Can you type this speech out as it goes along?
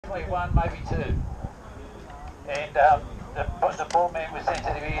definitely one, maybe two. And the poor man with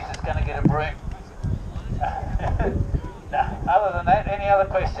sensitive ears is going to get a broom. No, other than that, any other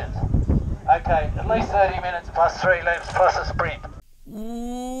questions? Okay, at least 30 minutes plus 3 laps plus a sprint.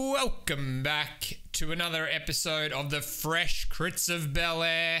 Welcome back to another episode of the Fresh Crits of Bel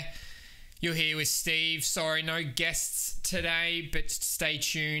Air. You're here with Steve. Sorry, no guests today, but stay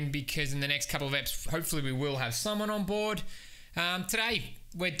tuned because in the next couple of episodes, hopefully we will have someone on board. Today,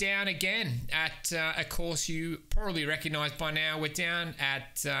 we're down again at a course you probably recognise by now. We're down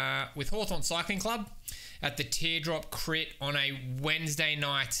at with Hawthorn Cycling Club at the Teardrop Crit on a Wednesday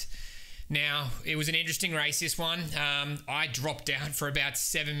night. Now, it was an interesting race, this one. I dropped down for about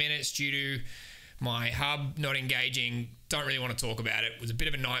 7 minutes due to my hub not engaging. Don't really want to talk about it. It was a bit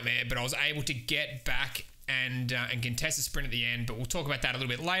of a nightmare, but I was able to get back and contest the sprint at the end, but we'll talk about that a little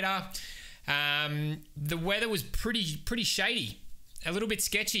bit later. The weather was pretty shady, a little bit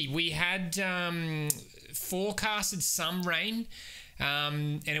sketchy. We had forecasted some rain,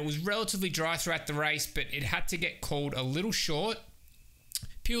 and it was relatively dry throughout the race, but it had to get called a little short,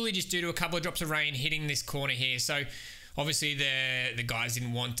 purely just due to a couple of drops of rain hitting this corner here. So obviously the guys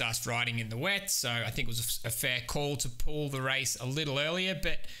didn't want us riding in the wet, so I think it was a fair call to pull the race a little earlier.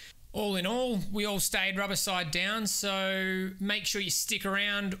 But all in all, we all stayed rubber side down, so make sure you stick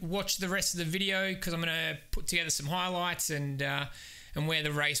around, watch the rest of the video, because I'm going to put together some highlights and where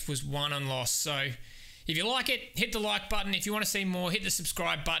the race was won and lost. So if you like it, hit the like button. If you want to see more, hit the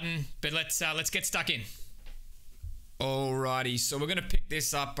subscribe button. But let's get stuck in. Alrighty, so we're going to pick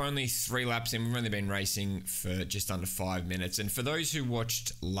this up only 3 laps in. We've only been racing for just under 5 minutes. And for those who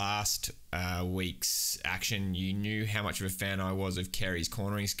watched last week's action, you knew how much of a fan I was of Kerry's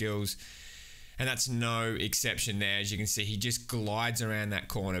cornering skills. And that's no exception there. As you can see, he just glides around that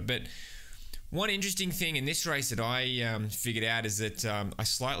corner. But one interesting thing in this race that I figured out is that I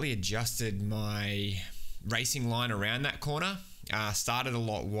slightly adjusted my racing line around that corner. Started a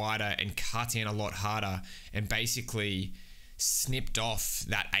lot wider and cut in a lot harder and basically snipped off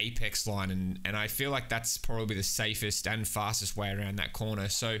that apex line, and I feel like that's probably the safest and fastest way around that corner.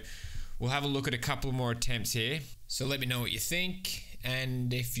 So we'll have a look at a couple more attempts here. So let me know what you think,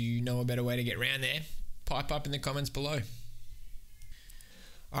 and if you know a better way to get around there, pipe up in the comments below.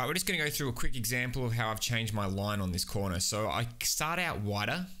 Alright, we're just going to go through a quick example of how I've changed my line on this corner. So I start out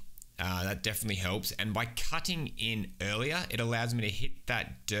wider. That definitely helps, and by cutting in earlier, it allows me to hit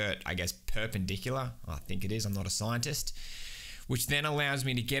that dirt, I guess, perpendicular. I think it is, I'm not a scientist, which then allows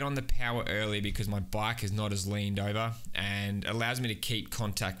me to get on the power early because my bike is not as leaned over, and allows me to keep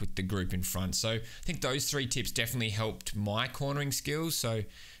contact with the group in front. So I think those 3 tips definitely helped my cornering skills, so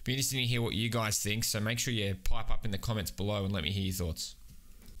be interesting to hear what you guys think. So make sure you pipe up in the comments below and let me hear your thoughts.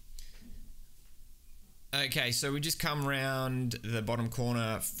 Okay, so we just come round the bottom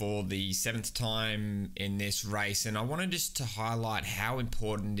corner for the 7th time in this race, and I wanted just to highlight how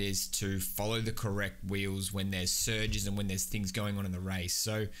important it is to follow the correct wheels when there's surges and when there's things going on in the race.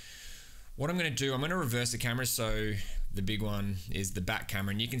 So what I'm going to do, I'm going to reverse the camera, so the big one is the back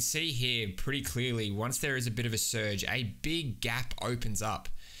camera, and you can see here pretty clearly, once there is a bit of a surge, a big gap opens up.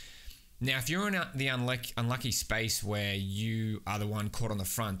 Now, if you're in the unlucky space where you are the one caught on the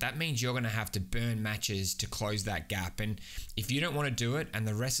front, that means you're going to have to burn matches to close that gap. And if you don't want to do it and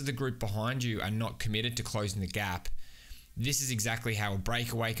the rest of the group behind you are not committed to closing the gap, this is exactly how a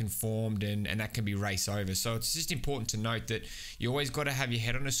breakaway can form, and that can be race over. So it's just important to note that you always got to have your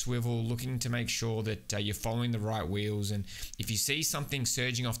head on a swivel, looking to make sure that you're following the right wheels. And if you see something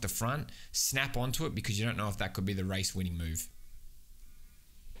surging off the front, snap onto it, because you don't know if that could be the race winning move.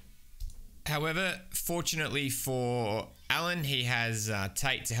 However, fortunately for Alan, he has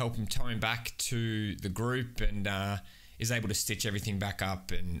Tate to help him tow him back to the group, and is able to stitch everything back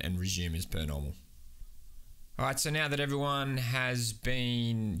up and resume as per normal. Alright, so now that everyone has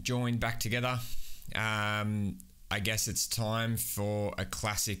been joined back together, I guess it's time for a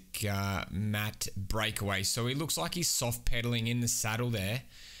classic Matt breakaway. So he looks like he's soft pedaling in the saddle there.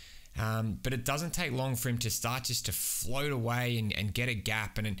 But it doesn't take long for him to start just to float away and get a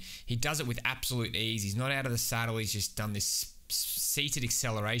gap, and he does it with absolute ease. He's not out of the saddle, he's just done this seated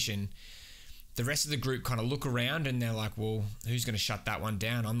acceleration. The rest of the group kind of look around and they're like, well, who's going to shut that one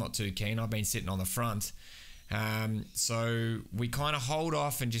down? I'm not too keen, I've been sitting on the front. So we kind of hold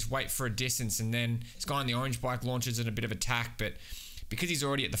off and just wait for a distance, and then this guy on the orange bike launches in a bit of attack, but because he's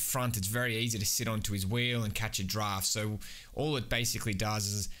already at the front, it's very easy to sit onto his wheel and catch a draft. So all it basically does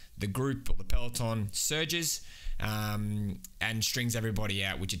is the group or the peloton surges and strings everybody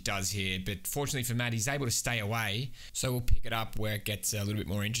out, which it does here. But fortunately for Matt, he's able to stay away. So we'll pick it up where it gets a little bit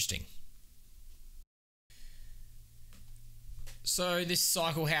more interesting. So this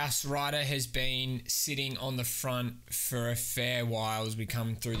Cycle House rider has been sitting on the front for a fair while as we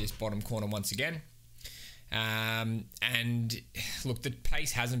come through this bottom corner once again. And look, the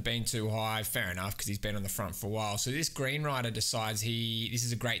pace hasn't been too high, fair enough, because he's been on the front for a while. So this green rider decides this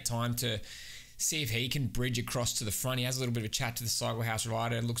is a great time to see if he can bridge across to the front. He has a little bit of a chat to the Cycle House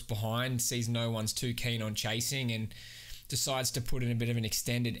rider, looks behind, sees no one's too keen on chasing, and decides to put in a bit of an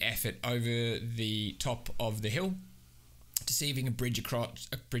extended effort over the top of the hill to see if he can bridge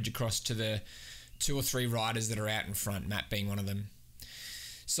across to the 2 or 3 riders that are out in front, Matt being one of them.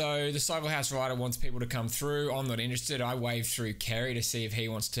 So the Cycle House rider wants people to come through. I'm not interested. I wave through Kerry to see if he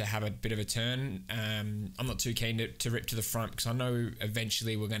wants to have a bit of a turn. I'm not too keen to rip to the front because I know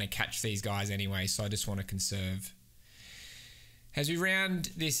eventually we're going to catch these guys anyway, so I just want to conserve. As we round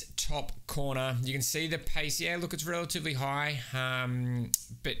this top corner, you can see the pace. Yeah, look, it's relatively high,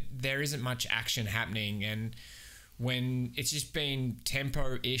 but there isn't much action happening. And when it's just been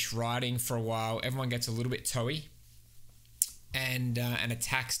tempo-ish riding for a while, everyone gets a little bit toey. And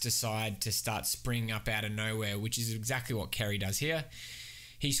attacks decide to start springing up out of nowhere, which is exactly what Kerry does here.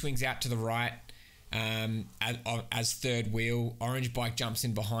 He swings out to the right as third wheel. Orange Bike jumps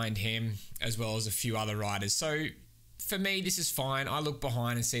in behind him, as well as a few other riders. So for me, this is fine. I look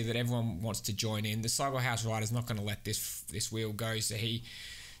behind and see that everyone wants to join in. The Cycle House rider's not going to let this wheel go, so he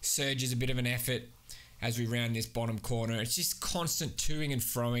surges a bit of an effort as we round this bottom corner. It's just constant toing and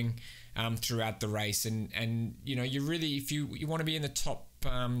froing throughout the race, and you know, you really, if you want to be in the top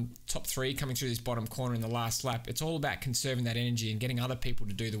 3 coming through this bottom corner in the last lap, it's all about conserving that energy and getting other people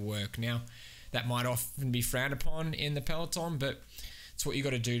to do the work. Now, that might often be frowned upon in the peloton, but it's what you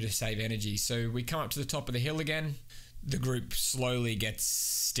got to do to save energy. So we come up to the top of the hill again. The group slowly gets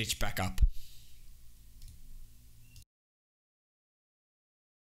stitched back up.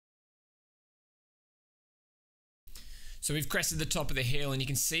 So we've crested the top of the hill, and you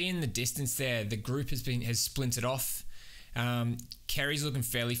can see in the distance there, the group has splintered off. Kerry's looking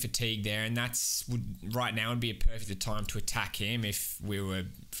fairly fatigued there, and right now would be a perfect time to attack him if we were,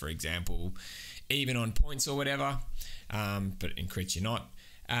 for example, even on points or whatever. But in crits you're not.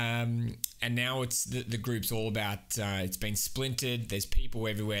 And now it's the group's all about, it's been splintered, there's people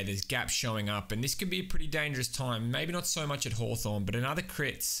everywhere, there's gaps showing up, and this could be a pretty dangerous time. Maybe not so much at Hawthorn, but in other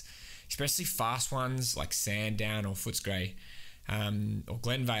crits, especially fast ones like Sandown or Footscray or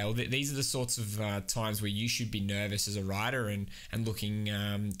Glenvale. These are the sorts of times where you should be nervous as a rider and looking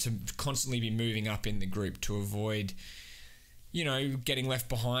to constantly be moving up in the group to avoid, you know, getting left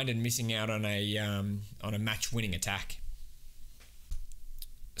behind and missing out on a match-winning attack.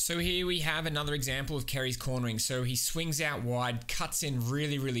 So here we have another example of Kerry's cornering. So he swings out wide, cuts in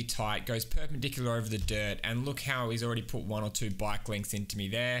really, really tight, goes perpendicular over the dirt, and look how he's already put 1 or 2 bike lengths into me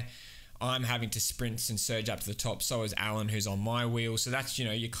there. I'm having to sprint and surge up to the top. So is Alan, who's on my wheel. So that's, you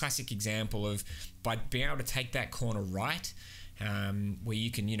know, your classic example of by being able to take that corner right, where you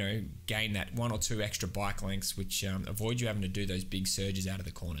can, you know, gain that 1 or 2 extra bike lengths, which avoid you having to do those big surges out of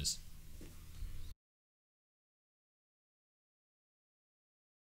the corners.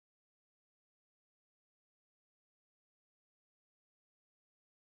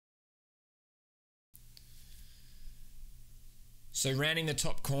 So rounding the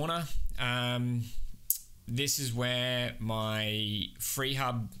top corner, this is where my free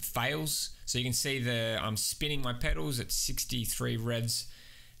hub fails. So you can see I'm spinning my pedals at 63 revs,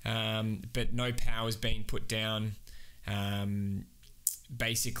 but no power is being put down.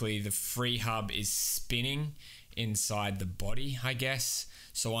 Basically, the free hub is spinning inside the body, I guess.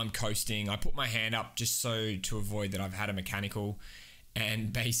 So I'm coasting. I put my hand up just so to avoid that I've had a mechanical,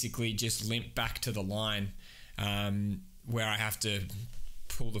 and basically just limp back to the line. Where I have to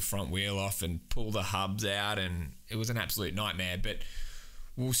pull the front wheel off and pull the hubs out, and it was an absolute nightmare, but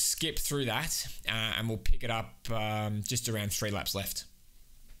we'll skip through that and we'll pick it up just around 3 laps left.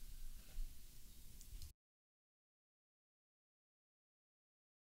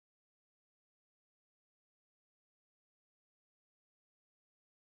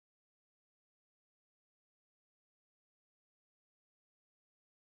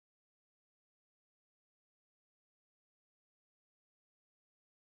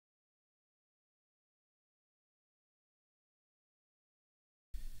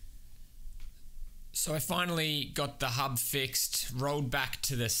 So I finally got the hub fixed, rolled back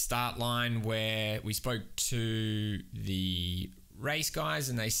to the start line where we spoke to the race guys,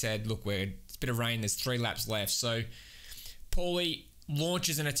 and they said, look, it's a bit of rain, there's 3 laps left. So Paulie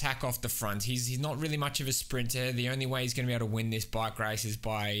launches an attack off the front. He's not really much of a sprinter. The only way he's going to be able to win this bike race is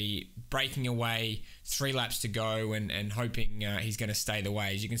by breaking away, 3 laps to go, and hoping he's going to stay the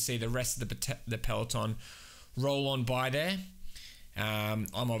way. As you can see, the rest of the peloton roll on by there. I'm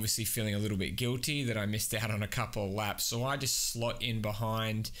obviously feeling a little bit guilty that I missed out on a couple of laps, so I just slot in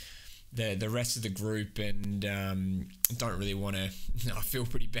behind the rest of the group and don't really want to. I feel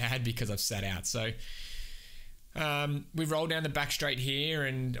pretty bad because I've sat out. So we roll down the back straight here,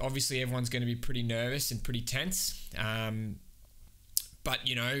 and obviously everyone's going to be pretty nervous and pretty tense. But,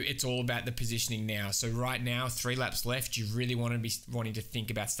 you know, it's all about the positioning now. So right now, 3 laps left, you really want to be wanting to think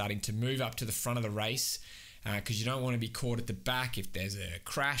about starting to move up to the front of the race, because you don't want to be caught at the back if there's a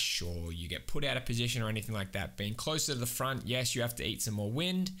crash or you get put out of position or anything like that. Being closer to the front, yes, you have to eat some more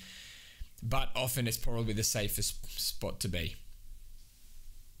wind, but often it's probably the safest spot to be.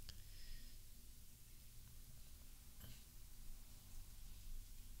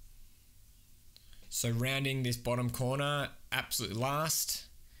 So rounding this bottom corner, absolute last.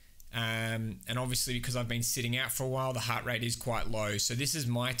 And obviously because I've been sitting out for a while, the heart rate is quite low. So this is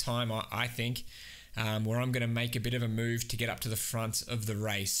my time, I think, where I'm going to make a bit of a move to get up to the front of the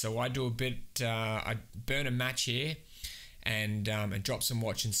race. So I do a bit, I burn a match here and drop some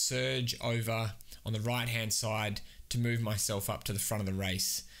watch and surge over on the right-hand side to move myself up to the front of the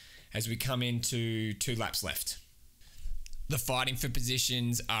race as we come into 2 laps left. The fighting for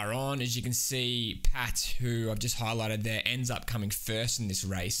positions are on. As you can see, Pat, who I've just highlighted there, ends up coming first in this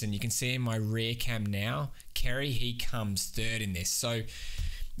race. And you can see in my rear cam now, Kerry, he comes third in this. So,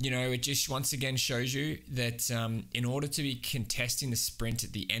 you know, it just once again shows you that in order to be contesting the sprint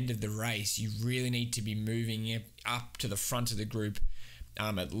at the end of the race, you really need to be moving up to the front of the group,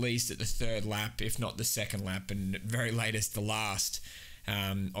 at least at the 3rd lap, if not the 2nd lap, and at very latest the last.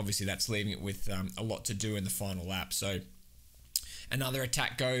 Obviously, that's leaving it with a lot to do in the final lap. So another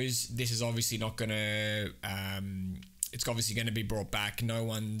attack goes. This is obviously not going to, it's obviously going to be brought back. No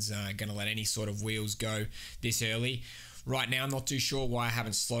one's going to let any sort of wheels go this early. Right now, I'm not too sure why I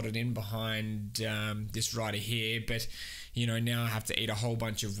haven't slotted in behind this rider here, but, you know, now I have to eat a whole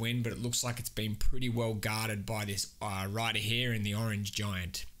bunch of wind, but it looks like it's been pretty well guarded by this rider here in the orange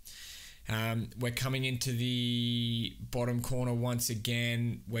Giant. We're coming into the bottom corner once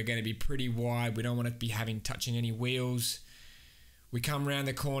again. We're going to be pretty wide. We don't want to be touching any wheels. We come around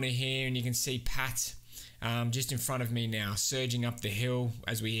the corner here and you can see Pat just in front of me now, surging up the hill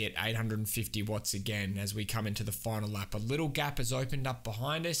as we hit 850 watts again as we come into the final lap. A little gap has opened up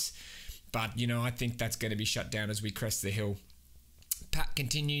behind us, but, you know, I think that's going to be shut down as we crest the hill. Pat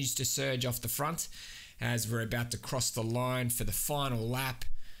continues to surge off the front as we're about to cross the line for the final lap.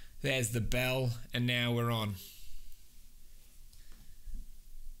 There's the bell, and now we're on.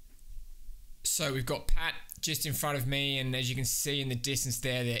 So we've got Pat just in front of me, and as you can see in the distance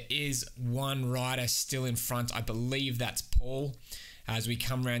there is one rider still in front. I believe that's Paul. As we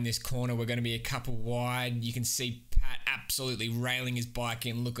come around this corner, we're going to be a couple wide. You can see Pat absolutely railing his bike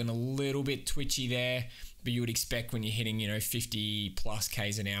in, looking a little bit twitchy there, but you would expect when you're hitting, you know, 50 plus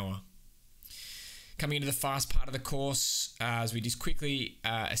Ks an hour. Coming into the fast part of the course, as we just quickly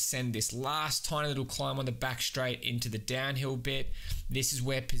ascend this last tiny little climb on the back straight into the downhill bit. This is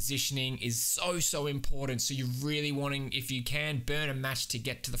where positioning is so important. So you're really wanting, if you can, burn a match to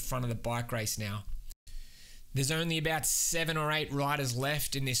get to the front of the bike race now. There's only about 7 or 8 riders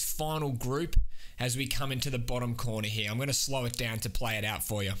left in this final group as we come into the bottom corner here. I'm going to slow it down to play it out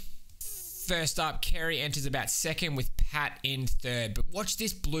for you. First up, Kerry enters about 2nd with Pat in 3rd. But watch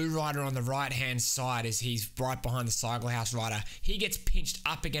this blue rider on the right-hand side as he's right behind the Cycle House rider. He gets pinched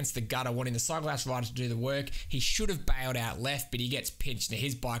up against the gutter, wanting the Cycle House rider to do the work. He should have bailed out left, but he gets pinched. Now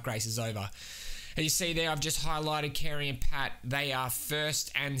his bike race is over. As you see there, I've just highlighted Kerry and Pat. They are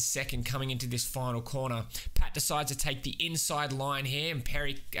 1st and 2nd coming into this final corner. Pat decides to take the inside line here, and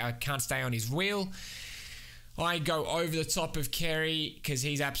Perry can't stay on his wheel. I go over the top of Kerry because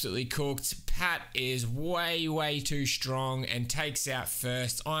he's absolutely cooked. Pat is way too strong and takes out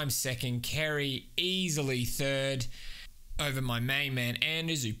 1st. I'm 2nd. Kerry easily 3rd over my main man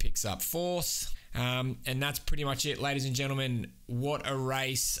Anders, who picks up 4th. And that's pretty much it, ladies and gentlemen. What a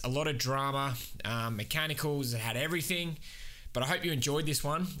race. A lot of drama. Mechanicals had everything. But I hope you enjoyed this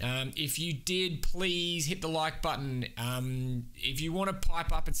one. If you did, please hit the like button. If you want to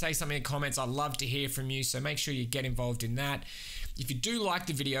pipe up and say something in the comments, I'd love to hear from you. So make sure you get involved in that. If you do like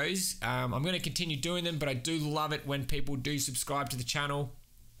the videos, I'm going to continue doing them, but I do love it when people do subscribe to the channel.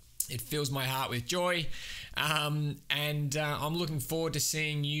 It fills my heart with joy. I'm looking forward to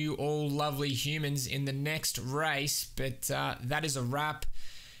seeing you all lovely humans in the next race. But that is a wrap.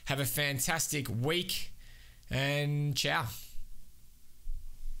 Have a fantastic week, and ciao.